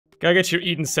Gotta get your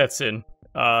Eden sets in.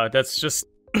 That's just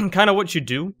kind of what you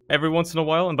do every once in a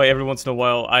while, and by every once in a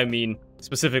while, I mean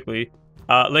specifically,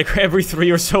 like every 3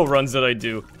 or so runs that I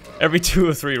do. Every 2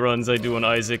 or 3 runs I do on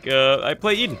Isaac, I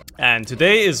play Eden. And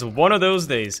today is one of those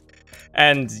days.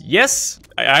 And yes,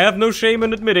 I have no shame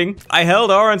in admitting, I held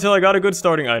R until I got a good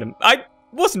starting item. I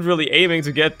wasn't really aiming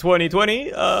to get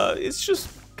 2020, it's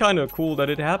just kind of cool that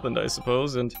it happened, I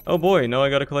suppose, and oh boy, now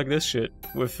I gotta collect this shit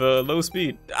with low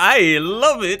speed. I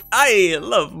love it! I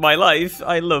love my life!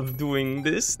 I love doing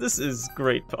this. This is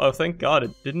great. Oh, thank God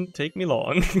it didn't take me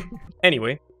long.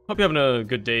 Anyway, hope you're having a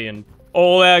good day and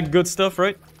all that good stuff,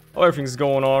 right? Oh, everything's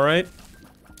going alright.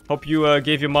 Hope you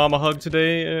gave your mom a hug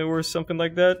today, or something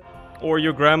like that. Or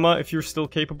your grandma, if you're still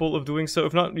capable of doing so.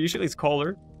 If not, you should at least call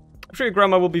her. I'm sure your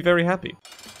grandma will be very happy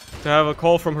to have a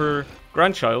call from her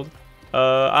grandchild.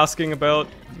 Asking about,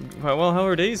 well, how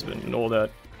her day's been and all that.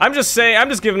 I'm just saying, I'm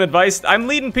just giving advice. I'm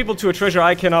leading people to a treasure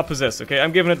I cannot possess, okay?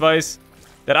 I'm giving advice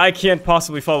that I can't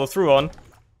possibly follow through on.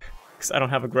 Because I don't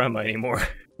have a grandma anymore.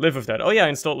 Live with that. Oh yeah, I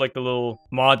installed like the little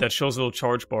mod that shows little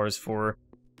charge bars for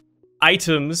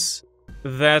items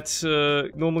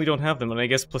that normally don't have them. And I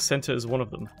guess placenta is one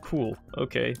of them. Cool.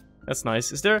 Okay. That's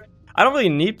nice. Is there... I don't really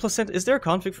need placenta. Is there a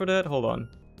config for that? Hold on.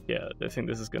 Yeah, I think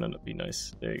this is gonna be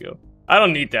nice. There you go. I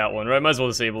don't need that one, right? Might as well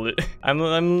disable it.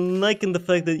 I'm liking the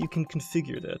fact that you can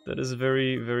configure that. That is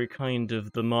very, very kind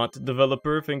of the mod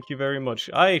developer. Thank you very much.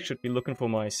 I should be looking for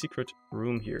my secret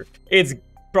room here. It's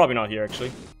probably not here,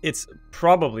 actually. It's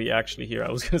probably actually here.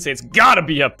 I was gonna say it's gotta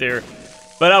be up there.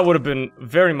 But that would have been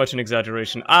very much an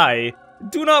exaggeration. I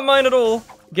do not mind at all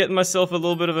getting myself a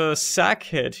little bit of a sack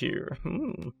head here.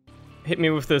 Hit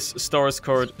me with this stars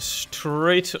card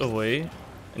straight away.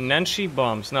 Nancy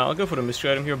bombs. Now, I'll go for the mystery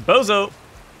item here. Bozo!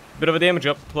 Bit of a damage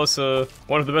up, plus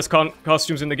one of the best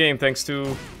costumes in the game, thanks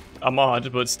to a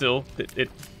mod, but still,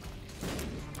 it...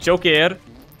 Joker.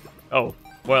 Oh,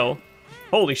 well.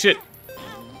 Holy shit.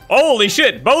 Holy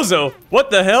shit! Bozo! What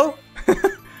the hell?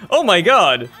 Oh my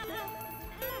god!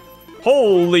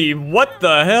 Holy, what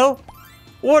the hell?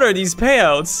 What are these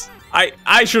payouts?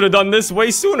 I should have done this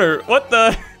way sooner. What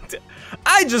the...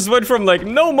 I just went from, like,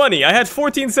 no money. I had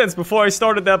 14 cents before I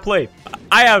started that play.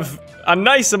 I have a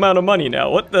nice amount of money now.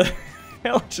 What the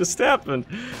hell just happened?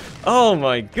 Oh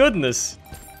my goodness.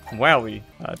 Wowie.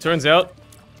 Turns out,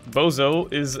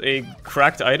 Bozo is a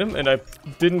cracked item, and I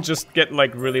didn't just get,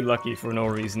 like, really lucky for no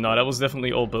reason. No, that was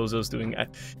definitely all Bozo's doing. I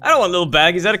don't want little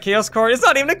bag. Is that a chaos card? It's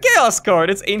not even a chaos card.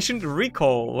 It's Ancient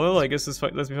Recall. Well, I guess this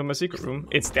lets me find my secret room.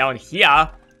 It's down here.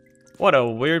 What a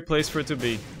weird place for it to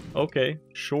be. Okay,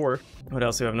 sure. What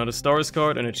else do we have? Another stars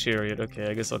card and a chariot. Okay,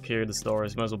 I guess I'll carry the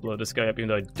stars. Might as well blow this guy up even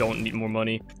though I don't need more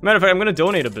money. Matter of fact, I'm gonna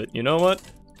donate a bit. You know what?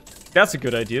 That's a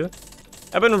good idea.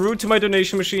 I've been rude to my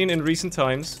donation machine in recent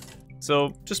times.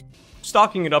 So, just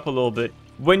stocking it up a little bit.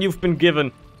 When you've been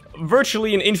given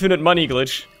virtually an infinite money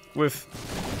glitch with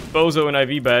Bozo and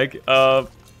IV bag,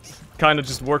 kind of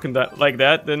just working that like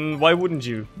that, then why wouldn't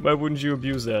you? Why wouldn't you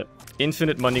abuse that?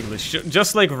 Infinite money glitch.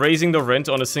 Just like raising the rent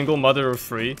on a single mother of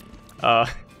 3,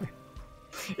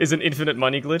 is an infinite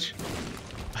money glitch.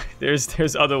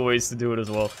 There's other ways to do it as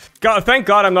well. God, thank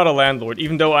God I'm not a landlord,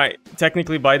 even though I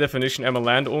technically by definition am a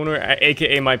landowner,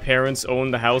 aka my parents own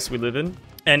the house we live in,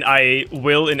 and I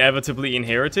will inevitably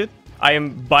inherit it. I am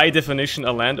by definition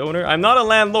a landowner. I'm not a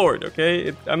landlord,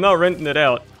 okay? I'm not renting it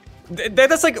out.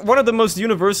 That's like one of the most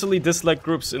universally disliked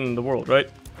groups in the world, right?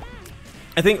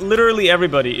 I think literally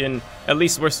everybody in at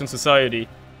least Western society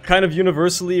kind of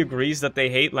universally agrees that they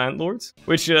hate landlords,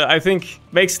 which I think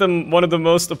makes them one of the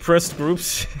most oppressed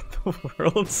groups in the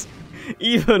world,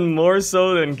 even more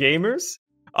so than gamers.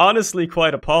 Honestly,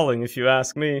 quite appalling if you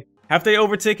ask me. Have they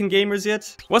overtaken gamers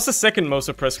yet? What's the second most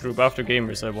oppressed group after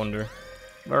gamers, I wonder?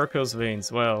 Varicose veins,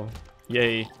 wow.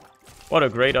 Yay. What a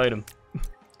great item.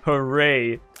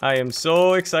 Hooray. I am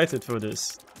so excited for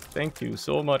this. Thank you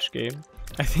so much, game.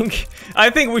 I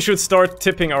think we should start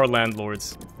tipping our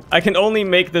landlords. I can only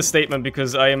make this statement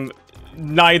because I am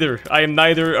neither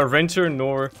a renter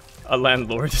nor a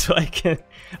landlord. So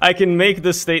I can make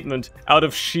this statement out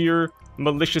of sheer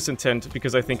malicious intent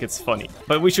because I think it's funny.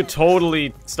 But we should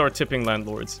totally start tipping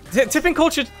landlords. Tipping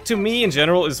culture to me in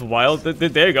general is wild.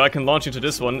 There you go, I can launch into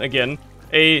this one again.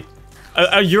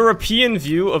 A European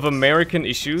view of American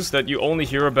issues that you only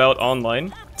hear about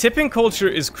online. Tipping culture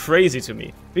is crazy to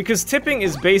me, because tipping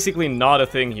is basically not a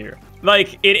thing here.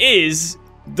 Like, it is,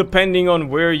 depending on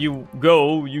where you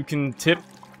go, you can tip.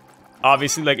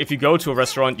 Obviously, like, if you go to a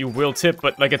restaurant, you will tip,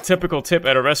 but like a typical tip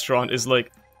at a restaurant is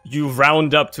like, you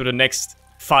round up to the next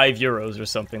 5 euros or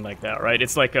something like that, right?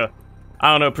 It's like a,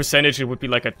 I don't know, percentage, it would be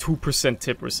like a 2%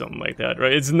 tip or something like that,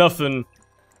 right? It's nothing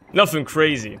Nothing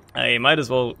crazy. I might as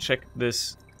well check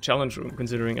this challenge room,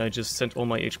 considering I just sent all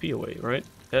my HP away, right?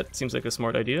 That seems like a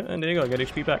smart idea, and there you go, I got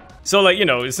HP back. So, like, you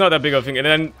know, it's not that big of a thing, and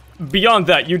then beyond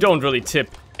that, you don't really tip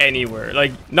anywhere.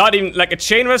 Like, not even, like, a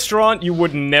chain restaurant, you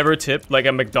would never tip, like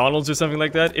a McDonald's or something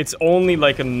like that. It's only,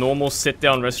 like, a normal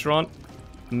sit-down restaurant,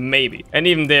 maybe. And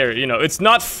even there, you know, it's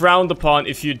not frowned upon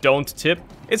if you don't tip.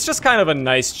 It's just kind of a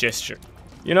nice gesture.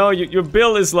 You know, your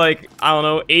bill is like, I don't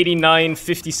know, 89,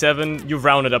 57, you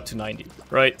round it up to 90,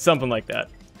 right? Something like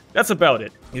that. That's about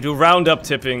it. You do round up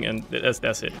tipping and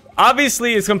that's it.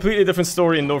 Obviously, it's a completely different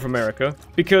story in North America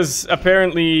because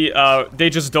apparently they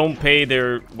just don't pay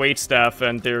their wait staff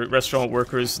and their restaurant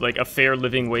workers like a fair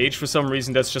living wage. For some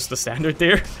reason, that's just the standard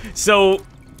there. So,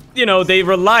 you know, they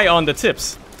rely on the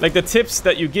tips. Like the tips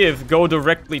that you give go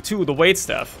directly to the wait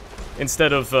staff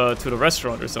instead of to the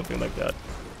restaurant or something like that.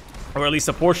 Or at least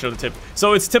a portion of the tip.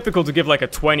 So it's typical to give like a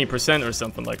 20% or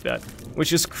something like that,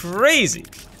 which is crazy.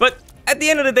 But at the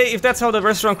end of the day, if that's how the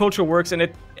restaurant culture works, and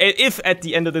if at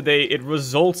the end of the day it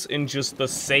results in just the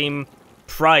same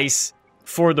price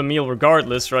for the meal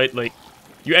regardless, right? Like,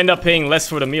 you end up paying less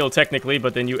for the meal technically,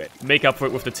 but then you make up for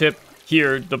it with the tip.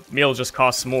 Here, the meal just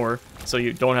costs more, so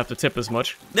you don't have to tip as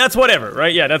much. That's whatever,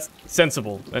 right? Yeah, that's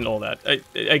sensible and all that.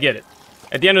 I get it.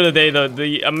 At the end of the day,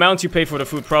 the amount you pay for the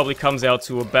food probably comes out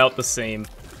to about the same,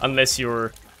 unless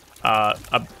you're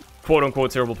a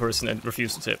quote-unquote terrible person and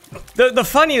refuse to tip. The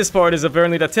funniest part is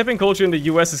apparently that tipping culture in the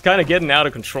US is kind of getting out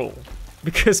of control.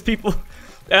 Because people...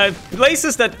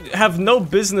 places that have no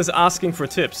business asking for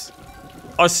tips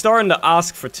are starting to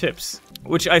ask for tips.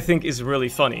 Which I think is really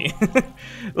funny.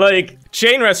 Like,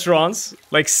 chain restaurants,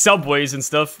 like Subways and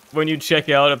stuff, when you check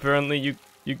out, apparently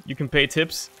you can pay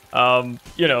tips.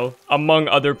 You know, among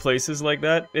other places like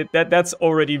that. That's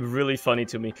already really funny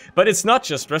to me. But it's not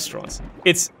just restaurants.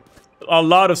 It's a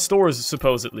lot of stores,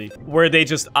 supposedly, where they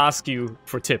just ask you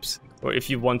for tips, or if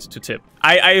you want to tip.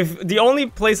 The only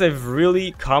place I've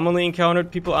really commonly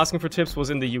encountered people asking for tips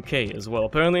was in the UK as well.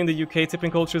 Apparently in the UK,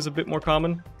 tipping culture is a bit more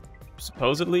common.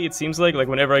 Supposedly, it seems like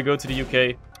whenever I go to the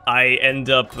UK, I end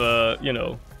up, you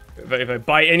know, if I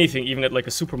buy anything, even at like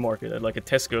a supermarket, at like a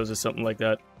Tesco's or something like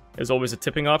that, there's always a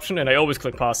tipping option, and I always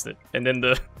click past it. And then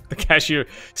the cashier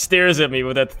stares at me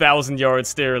with that 1,000-yard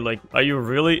stare, like, are you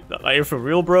for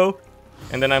real, bro?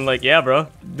 And then I'm like, yeah, bro.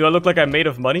 Do I look like I'm made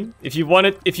of money? If you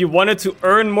wanted to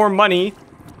earn more money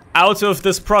out of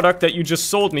this product that you just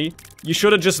sold me, you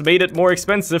should have just made it more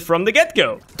expensive from the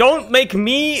get-go. Don't make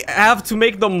me have to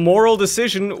make the moral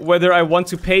decision whether I want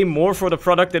to pay more for the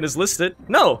product that is listed.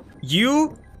 No,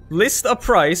 you list a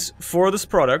price for this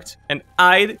product, and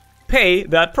I pay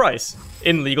that price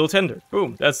in legal tender.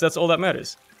 Boom. That's all that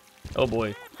matters. Oh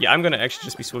boy. Yeah, I'm gonna actually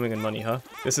just be swimming in money, huh?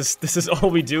 This is all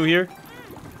we do here.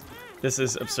 This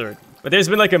is absurd. But there's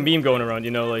been like a meme going around,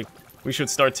 you know, like we should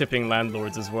start tipping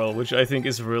landlords as well, which I think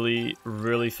is really,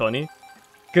 really funny.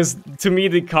 Because to me,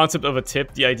 the concept of a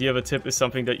tip, the idea of a tip is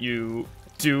something that you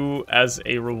do as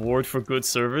a reward for good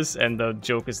service, and the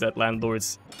joke is that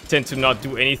landlords tend to not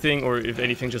do anything, or if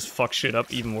anything, just fuck shit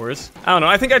up even worse. I don't know,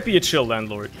 I think I'd be a chill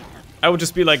landlord. I would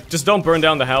just be like, just don't burn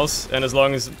down the house, and as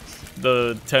long as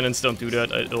the tenants don't do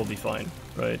that, it'll be fine,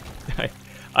 right?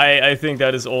 I think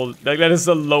that is all, that is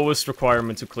the lowest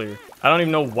requirement to clear. I don't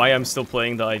even know why I'm still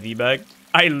playing the IV bag.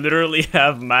 I literally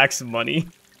have max money.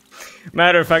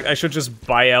 Matter of fact, I should just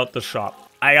buy out the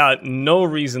shop. I got no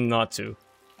reason not to.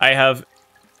 I have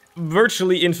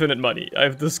virtually infinite money.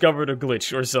 I've discovered a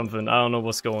glitch or something. I don't know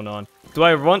what's going on. Do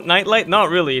I want nightlight? Not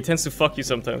really. It tends to fuck you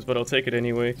sometimes, but I'll take it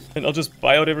anyway. And I'll just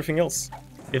buy out everything else.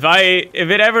 If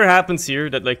it ever happens here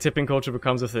that like tipping culture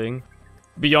becomes a thing,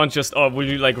 beyond just, oh, will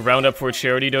you like round up for a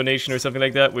charity donation or something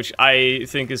like that, which I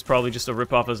think is probably just a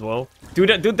ripoff as well. Do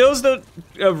those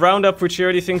round up for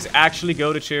charity things actually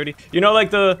go to charity? You know,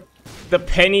 like the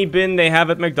penny bin they have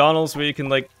at McDonald's where you can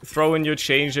like throw in your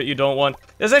change that you don't want.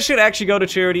 Does that shit actually go to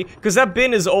charity? Because that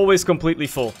bin is always completely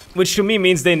full, which to me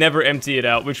means they never empty it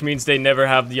out, which means they never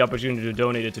have the opportunity to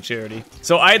donate it to charity.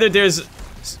 So either there's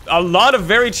a lot of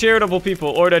very charitable people,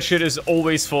 or that shit is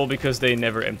always full because they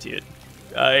never empty it.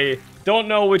 I don't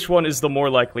know which one is the more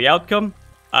likely outcome.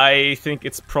 I think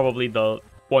it's probably the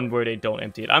one where they don't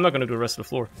empty it. I'm not gonna do the rest of the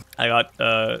floor. I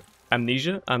got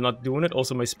amnesia. I'm not doing it.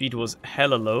 Also, my speed was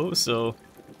hella low, so...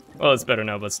 well, it's better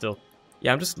now, but still.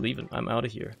 Yeah, I'm just leaving. I'm out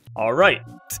of here. Alright.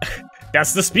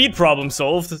 That's the speed problem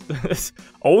solved.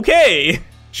 Okay.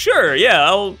 Sure,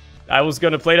 yeah, I was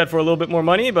gonna play that for a little bit more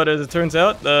money, but as it turns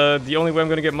out, the only way I'm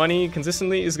gonna get money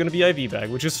consistently is gonna be IV bag,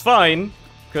 which is fine.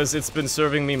 Because it's been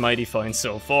serving me mighty fine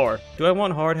so far. Do I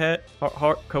want hard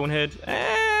cone head?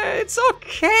 It's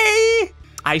okay.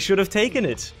 I should have taken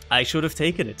it. I should have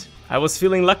taken it. I was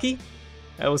feeling lucky.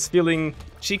 I was feeling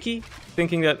cheeky,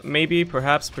 thinking that maybe,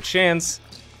 perhaps, perchance,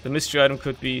 the mystery item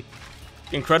could be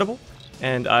incredible.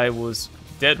 And I was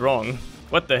dead wrong.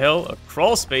 What the hell? A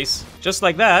crawl space? Just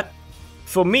like that?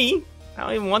 For me? I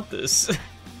don't even want this.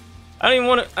 I don't even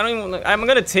want to, I'm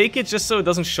gonna take it just so it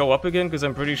doesn't show up again, because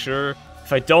I'm pretty sure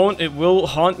if I don't, it will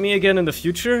haunt me again in the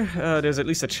future. There's at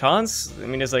least a chance. I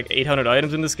mean, there's like 800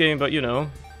 items in this game, but you know,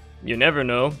 you never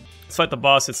know. Let's fight the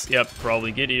boss. It's, yep,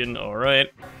 probably Gideon.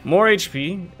 Alright. More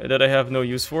HP that I have no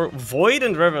use for. Void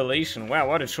and Revelation. Wow,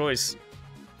 what a choice.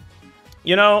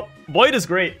 You know, Void is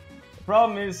great. The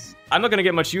problem is, I'm not gonna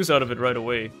get much use out of it right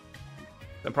away.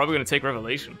 I'm probably gonna take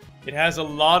Revelation. It has a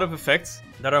lot of effects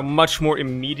that are much more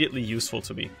immediately useful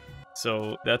to me.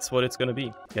 So that's what it's gonna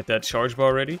be. Get that charge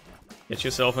bar ready. Get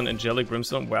yourself an Angelic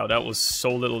Brimstone. Wow, that was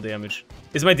so little damage.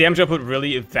 Is my damage output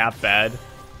really that bad?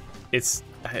 It's...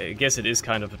 I guess it is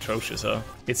kind of atrocious, huh?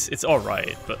 It's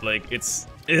alright, but like, this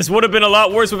would have been a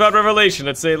lot worse without Revelation,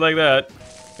 let's say it like that.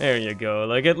 There you go,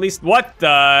 like at least... What the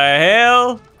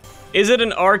hell? Is it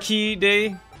an Archie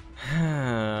day?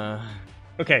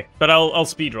 Okay, but I'll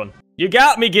speedrun. You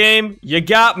got me, game! You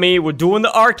got me! We're doing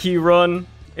the Archie run!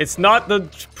 It's not the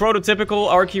prototypical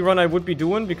Archie run I would be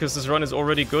doing, because this run is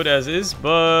already good as is,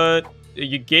 but...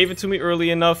 You gave it to me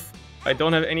early enough. I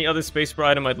don't have any other space bar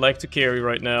item I'd like to carry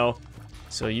right now.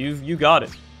 So you got it.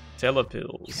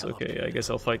 Telepills. Okay, I guess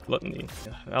I'll fight Gluttony.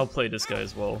 I'll play this guy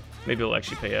as well. Maybe it'll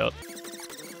actually pay out.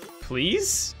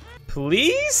 Please?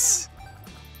 Please?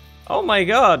 Oh my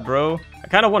god, bro. I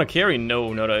kind of want to carry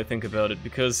No, now that I think about it,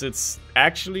 because it's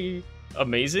actually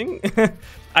amazing.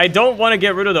 I don't want to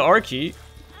get rid of the Archie,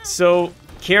 so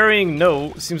carrying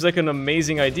No seems like an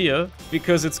amazing idea,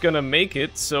 because it's gonna make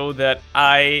it so that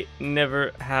I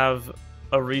never have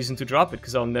a reason to drop it,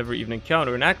 because I'll never even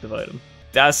encounter an active item.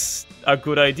 That's a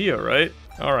good idea, right?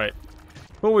 Alright.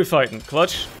 Who are we fighting?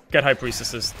 Clutch? Get High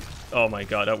Priestesses. Oh my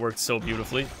god, that worked so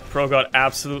beautifully. Pro got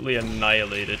absolutely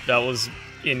annihilated. That was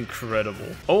incredible.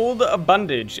 Old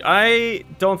Bandage. I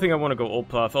don't think I want to go old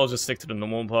path. I'll just stick to the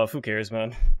normal path. Who cares,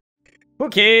 man? Who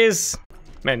cares?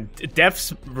 Man,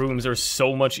 Death's rooms are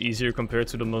so much easier compared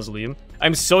to the Mausoleum.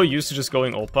 I'm so used to just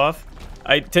going old path.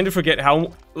 I tend to forget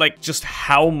how, like, just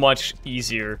how much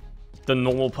easier the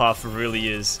normal path really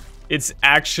is. It's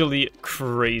actually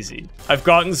crazy. I've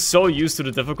gotten so used to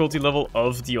the difficulty level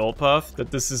of the old path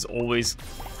that this is always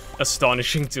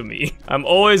astonishing to me. I'm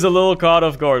always a little caught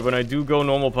off guard when I do go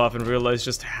normal path and realize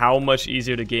just how much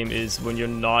easier the game is when you're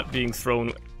not being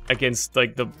thrown against,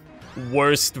 like, the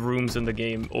worst rooms in the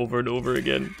game over and over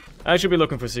again. I should be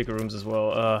looking for secret rooms as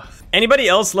well. Anybody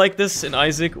else like this in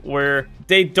Isaac, where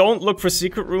they don't look for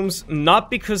secret rooms, not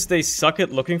because they suck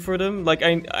at looking for them? Like,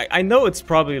 I know it's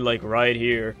probably, like, right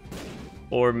here.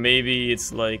 Or maybe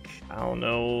it's, like, I don't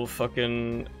know,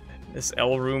 fucking this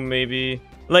L room, maybe.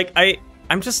 Like,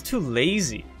 I'm just too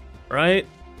lazy, right?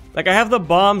 Like, I have the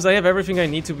bombs, I have everything I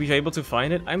need to be able to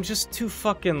find it. I'm just too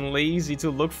fucking lazy to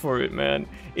look for it, man.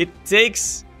 It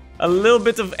takes a little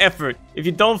bit of effort if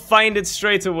you don't find it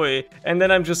straight away. And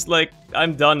then I'm just like,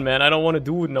 I'm done, man. I don't want to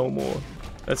do it no more.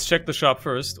 Let's check the shop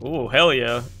first. Oh, hell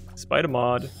yeah. Spider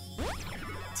mod.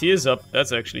 Tears up.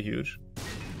 That's actually huge.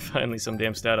 Finally some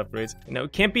damn stat upgrades. Now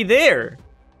it can't be there.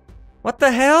 What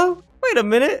the hell? Wait a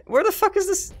minute. Where the fuck is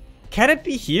this? Can it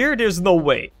be here? There's no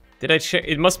way. Did I check?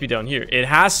 It must be down here. It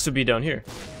has to be down here.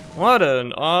 What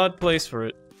an odd place for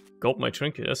it. Gulp my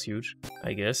trinket, that's huge,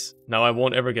 I guess. Now I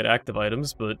won't ever get active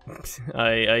items, but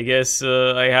I guess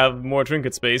I have more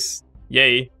trinket space.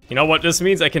 Yay. You know what this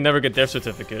means? I can never get Death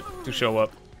Certificate to show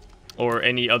up. Or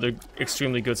any other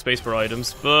extremely good space bar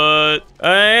items, but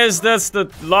I guess that's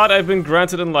the lot I've been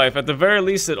granted in life. At the very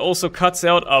least, it also cuts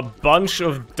out a bunch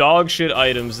of dog shit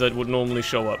items that would normally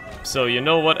show up. So you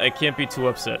know what? I can't be too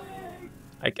upset.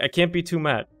 I can't be too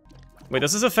mad. Wait,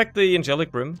 does this affect the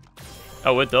Angelic Brim?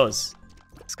 Oh, it does.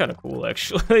 It's kind of cool,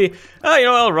 actually. You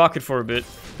know, I'll rock it for a bit.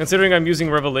 Considering I'm using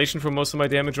Revelation for most of my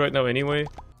damage right now anyway.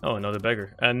 Oh, another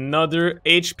beggar. Another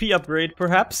HP upgrade,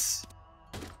 perhaps?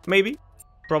 Maybe.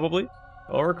 Probably.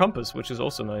 Or a compass, which is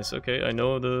also nice. Okay, I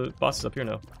know the boss is up here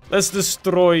now. Let's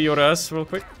destroy your ass real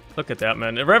quick. Look at that,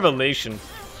 man. A Revelation.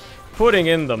 Putting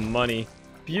in the money.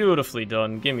 Beautifully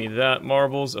done. Give me that.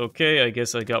 Marbles. Okay, I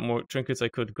guess I got more trinkets I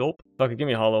could gulp. Fuck it, give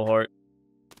me a hollow heart.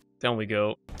 Down we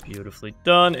go. Beautifully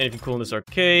done. Anything cool in this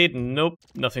arcade? Nope.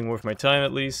 Nothing worth my time,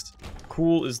 at least.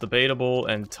 Cool is debatable,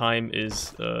 and time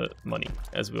is, money,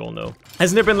 as we all know.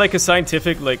 Hasn't there been, like, a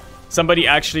scientific, like, somebody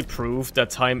actually proved that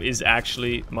time is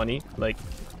actually money? Like,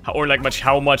 or, like,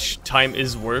 how much time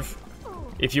is worth?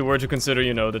 If you were to consider,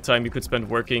 you know, the time you could spend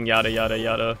working, yada, yada,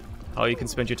 yada. how you can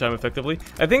spend your time effectively.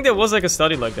 I think there was like a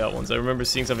study like that once. I remember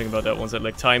seeing something about that once, that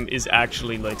like time is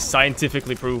actually like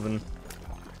scientifically proven.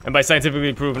 And by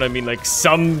scientifically proven, I mean like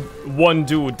one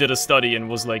dude did a study and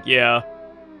was like, yeah,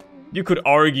 you could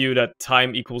argue that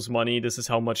time equals money, this is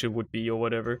how much it would be or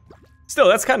whatever. Still,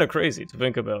 that's kind of crazy to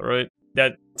think about, right?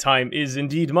 That time is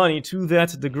indeed money to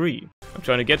that degree. I'm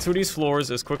trying to get through these floors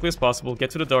as quickly as possible, get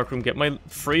to the dark room, get my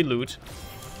free loot,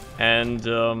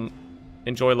 and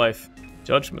enjoy life.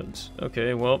 Judgment.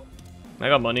 Okay, well, I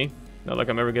got money. Not like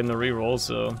I'm ever getting a reroll,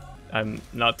 so I'm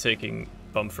not taking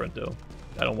Bumfriend though.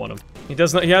 I don't want him.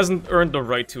 He hasn't earned the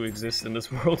right to exist in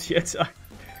this world yet.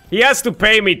 He has to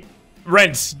pay me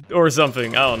rent or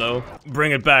something. I don't know.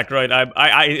 Bring it back, right?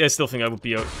 I still think I would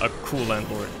be a cool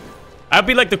landlord. I'd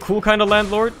be like the cool kind of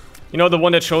landlord. You know, the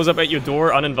one that shows up at your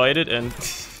door uninvited and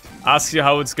asks you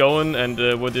how it's going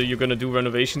and whether you're gonna do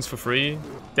renovations for free.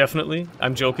 Definitely.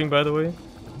 I'm joking, by the way.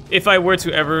 If I were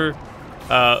to ever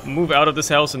move out of this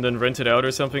house and then rent it out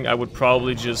or something, I would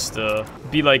probably just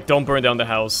be like, don't burn down the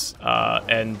house,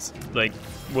 and like,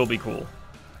 we'll be cool.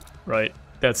 Right?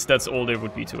 That's all there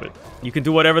would be to it. You can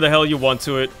do whatever the hell you want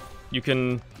to it. You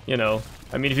can, you know...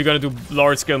 I mean, if you're gonna do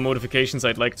large-scale modifications,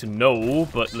 I'd like to know,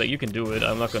 but, like, you can do it.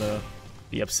 I'm not gonna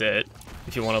be upset.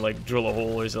 If you wanna, like, drill a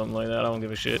hole or something like that, I don't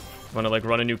give a shit. Wanna, like,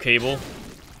 run a new cable?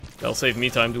 That'll save me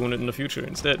time doing it in the future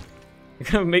instead. You're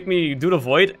gonna make me do the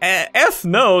void? F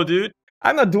no, dude!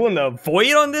 I'm not doing the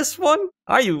void on this one!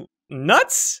 Are you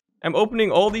nuts? I'm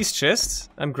opening all these chests.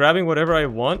 I'm grabbing whatever I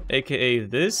want, aka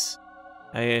this.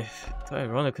 Do I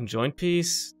run a conjoined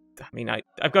piece? I mean,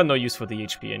 I've got no use for the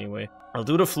HP anyway. I'll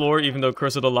do the floor, even though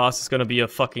Curse of the Lost is gonna be a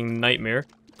fucking nightmare.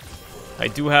 I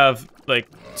do have, like,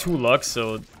 2 luck,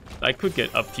 so I could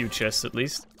get a few chests at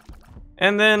least.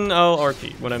 And then I'll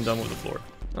RP when I'm done with the floor.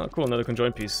 Oh, cool, another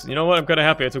conjoined piece. You know what? I'm kinda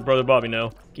happy I took Brother Bobby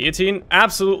now. Guillotine?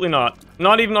 Absolutely not.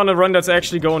 Not even on a run that's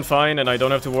actually going fine, and I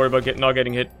don't have to worry about not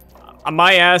getting hit.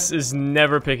 My ass is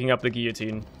never picking up the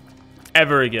guillotine.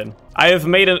 Ever again. I have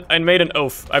made an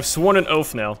oath. I've sworn an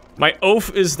oath now. My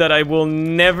oath is that I will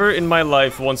never in my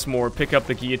life once more pick up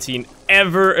the guillotine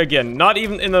ever again. Not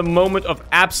even in a moment of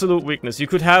absolute weakness. I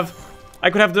could have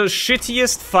the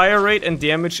shittiest fire rate and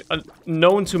damage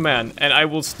known to man, and I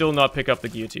will still not pick up the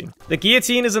guillotine. The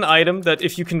guillotine is an item that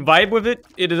if you can vibe with it,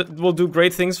 it will do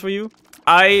great things for you.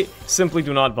 I simply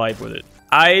do not vibe with it.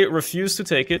 I refuse to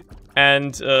take it,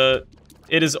 and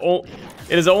it is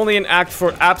only an act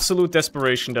for absolute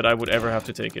desperation that I would ever have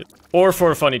to take it. Or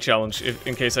for a funny challenge,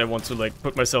 in case I want to, like,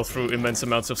 put myself through immense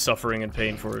amounts of suffering and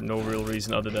pain for no real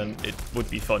reason other than it would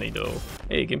be funny, though.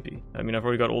 Hey, Gimpy. I mean, I've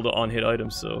already got all the on-hit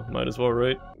items, so might as well,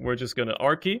 right? We're just gonna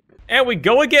R-key. And we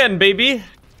go again, baby!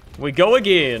 We go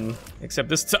again. Except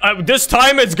this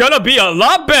time it's gonna be a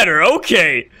lot better,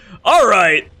 okay!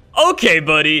 Alright! Okay,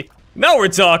 buddy! Now we're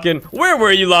talking! Where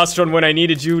were you last run when I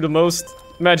needed you the most?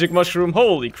 Magic mushroom,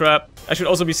 holy crap. I should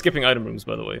also be skipping item rooms,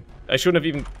 by the way. I shouldn't have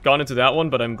even gone into that one,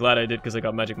 but I'm glad I did because I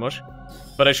got magic mush.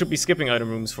 But I should be skipping item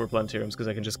rooms for planetariums because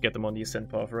I can just get them on the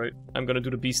ascent path, right? I'm gonna do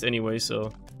the beast anyway,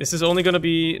 so... This is only gonna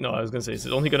be... No, I was gonna say, this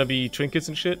is only gonna be trinkets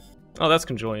and shit. Oh, that's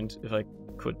conjoined, if I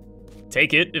could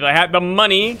take it. If I had the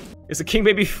money! Is a king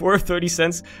baby worth 30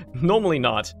 cents? Normally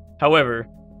not. However...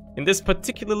 in this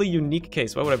particularly unique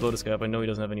case, why would I blow this guy up? I know he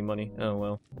doesn't have any money. Oh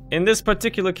well. In this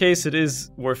particular case, it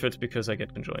is worth it because I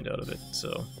get conjoined out of it.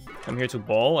 So, I'm here to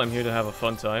ball. I'm here to have a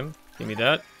fun time. Give me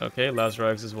that. Okay, last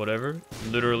rags is whatever.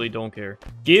 Literally don't care.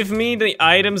 Give me the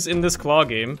items in this claw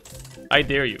game. I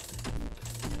dare you.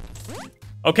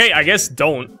 Okay, I guess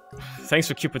don't. Thanks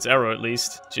for Cupid's arrow, at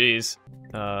least. Jeez.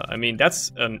 I mean,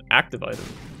 that's an active item.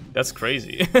 That's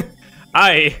crazy.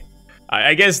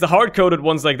 I guess the hard-coded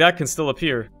ones like that can still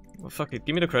appear. Well, fuck it.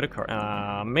 Give me the credit card.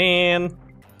 Ah, man.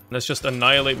 Let's just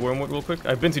annihilate Wormwood real quick.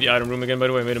 I've been to the item room again, by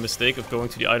the way. I made a mistake of going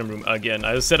to the item room again.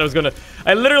 I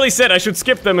literally said I should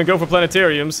skip them and go for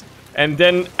planetariums. And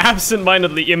then,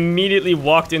 absent-mindedly, immediately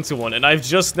walked into one. And I've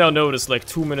just now noticed, like,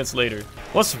 2 minutes later.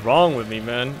 What's wrong with me,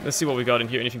 man? Let's see what we got in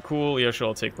here. Anything cool? Yeah, sure,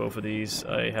 I'll take both of these.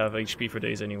 I have HP for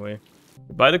days anyway.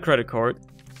 Buy the credit card.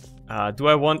 Do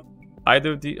I want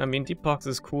either of the... I mean, Deep Pox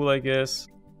is cool, I guess.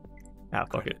 Ah,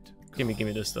 fuck it. Give me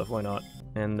this stuff, why not?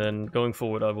 And then, going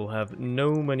forward, I will have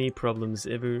no money problems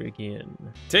ever again.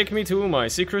 Take me to my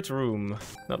secret room.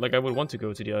 Not like I would want to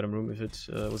go to the item room if it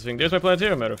was a thing. There's my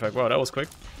planetarium, matter of fact. Wow, that was quick.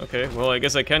 Okay, well, I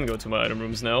guess I can go to my item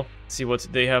rooms now. See what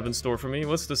they have in store for me.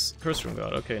 What's this curse room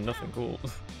got? Okay, nothing cool.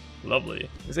 Lovely.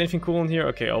 Is there anything cool in here?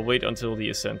 Okay, I'll wait until the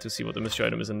ascent to see what the mystery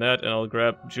item is in that, and I'll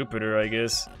grab Jupiter, I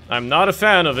guess. I'm not a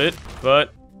fan of it,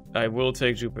 but... I will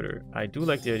take Jupiter. I do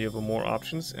like the idea of more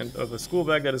options, and of a school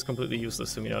bag that is completely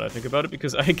useless to me now that I think about it,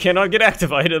 because I cannot get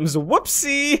active items.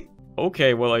 Whoopsie!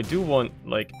 Okay, well, I do want,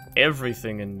 like,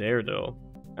 everything in there, though.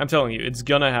 I'm telling you, it's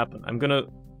gonna happen. I'm gonna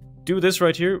do this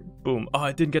right here. Boom. Oh,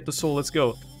 I didn't get the soul. Let's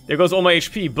go. There goes all my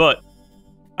HP, but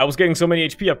I was getting so many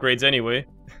HP upgrades anyway.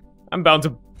 I'm bound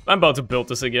to build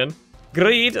this again.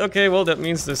 Great. Okay, well, that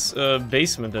means this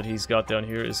basement that he's got down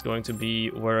here is going to be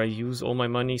where I use all my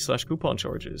money / coupon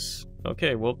charges.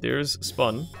 Okay, well, there's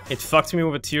Spun. It fucked me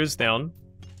with tears down.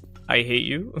 I hate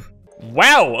you.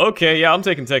 Wow, okay, yeah, I'm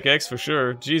taking Tech X for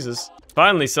sure. Jesus.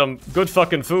 Finally, some good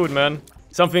fucking food, man.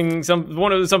 Something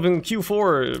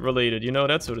Q4 related, you know,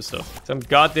 that sort of stuff. Some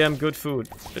goddamn good food.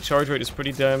 The charge rate is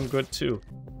pretty damn good, too.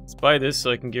 Let's buy this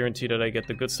so I can guarantee that I get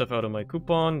the good stuff out of my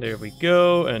coupon. There we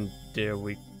go, and there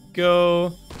we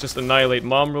go. Just annihilate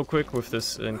Mom real quick with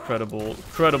this incredible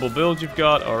build you've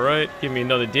got. Alright, give me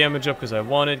another damage up because I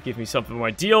want it. Give me something more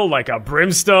ideal, like a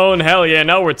Brimstone. Hell yeah,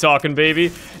 now we're talking, baby.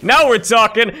 Now we're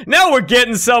talking. Now we're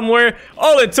getting somewhere.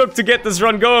 All it took to get this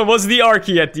run going was the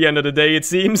Archie at the end of the day, it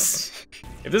seems.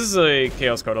 If this is a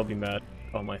Chaos card, I'll be mad.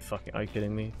 Oh my fucking, are you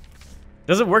kidding me?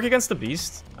 Does it work against the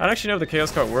Beast? I don't actually know if the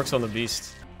Chaos card works on the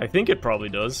Beast. I think it probably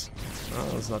does. Oh,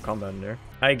 there's not combat in there.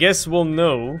 I guess we'll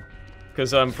know.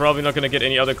 Because I'm probably not going to get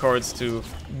any other cards to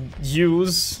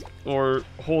use or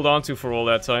hold on to for all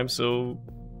that time, so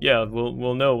yeah,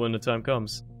 we'll know when the time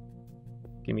comes.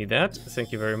 Give me that,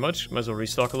 thank you very much. Might as well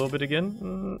restock a little bit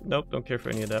again. Nope, don't care for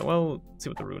any of that. Well, let's see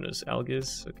what the rune is.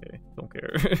 Algiz? Okay, don't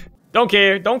care.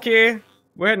 Don't care!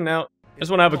 We're heading out. I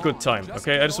just want to have a good time,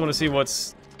 okay? I just want to see what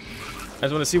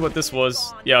this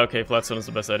was. Yeah, okay, Flatstone is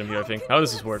the best item here, I think. How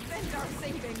does this work?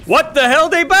 What the hell?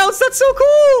 They bounced! That's so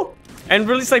cool! And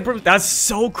release like that's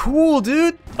so cool,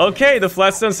 dude. Okay, the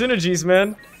Flatstone synergies,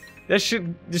 man. This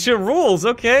shit rules.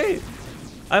 Okay,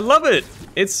 I love it.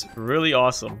 It's really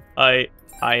awesome. I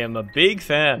am a big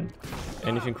fan.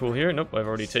 Anything cool here? Nope, I've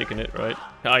already taken it, right?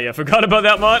 Oh yeah, forgot about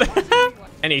that mod.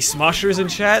 Any Smoshers in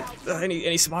chat?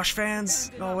 Any Smosh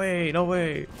fans? No way, no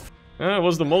way. It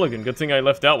was the mulligan. Good thing I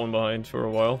left that one behind for a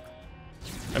while.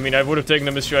 I mean, I would have taken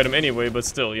the mystery item anyway, but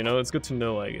still, you know, it's good to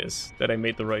know, I guess, that I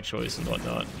made the right choice and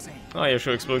whatnot. Oh yeah,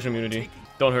 sure, explosion immunity.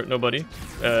 Don't hurt nobody.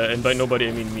 And by nobody,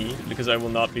 I mean me, because I will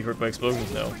not be hurt by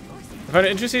explosions now. I find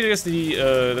it interesting, I guess,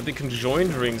 that the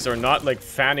conjoined rings are not, like,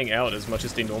 fanning out as much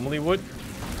as they normally would.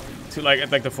 To, like,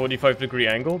 at, like, the 45-degree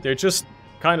angle. They're just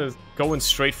kind of going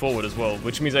straight forward as well,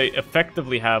 which means I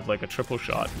effectively have, like, a triple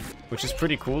shot. Which is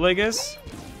pretty cool, I guess.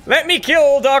 Let me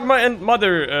kill Dogma and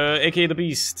Mother, aka the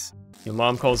Beast. Your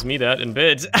mom calls me that in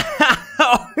bed.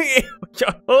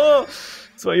 Oh,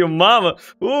 that's why your mama.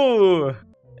 Ooh.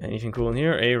 Anything cool in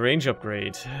here? A range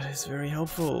upgrade. It's very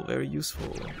helpful, very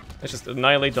useful. Let's just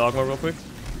annihilate Dogma real quick.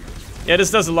 Yeah, this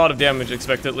does a lot of damage,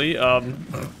 expectedly.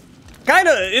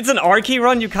 It's an Archie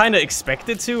run, you kinda expect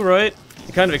it to, right?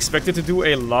 You kind of expect it to do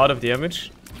a lot of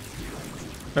damage.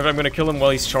 Maybe I'm gonna kill him while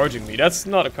he's charging me. That's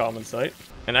not a common sight.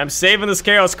 And I'm saving this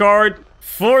Chaos card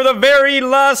for the very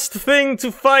last thing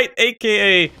to fight,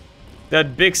 aka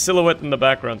that big silhouette in the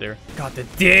background there. God, the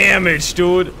damage,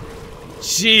 dude.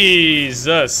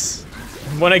 Jesus.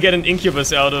 When I get an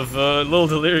Incubus out of Little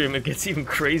Delirium, it gets even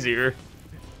crazier.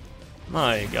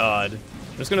 My god.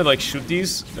 I'm just gonna, like, shoot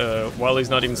these while he's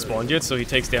not even spawned yet, so he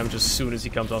takes damage as soon as he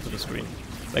comes onto the screen.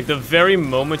 Like, the very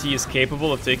moment he is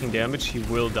capable of taking damage, he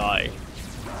will die.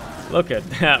 Look at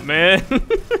that, man.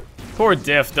 Poor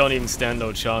Def don't even stand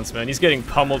no chance, man. He's getting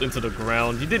pummeled into the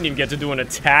ground. He didn't even get to do an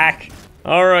attack.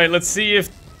 Alright, let's see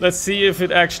if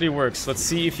it actually works. Let's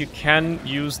see if you can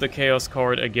use the Chaos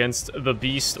card against the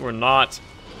Beast or not.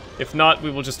 If not, we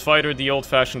will just fight her the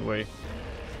old-fashioned way.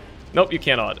 Nope, you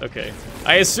cannot. Okay.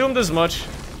 I assumed as much.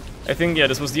 I think, yeah,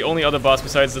 this was the only other boss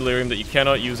besides Delirium that you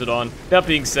cannot use it on. That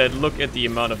being said, look at the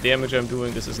amount of damage I'm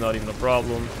doing. This is not even a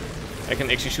problem. I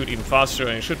can actually shoot even faster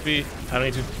than I should be. I don't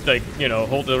need to, like, you know,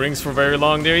 hold the rings for very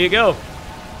long. There you go.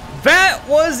 That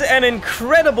was an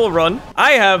incredible run.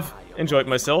 I have enjoyed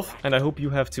myself, and I hope you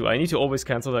have too. I need to always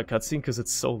cancel that cutscene because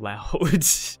it's so loud.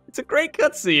 It's a great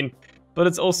cutscene, but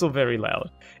it's also very loud.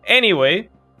 Anyway,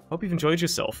 hope you've enjoyed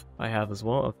yourself. I have as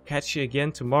well. I'll catch you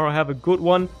again tomorrow. Have a good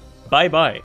one. Bye-bye.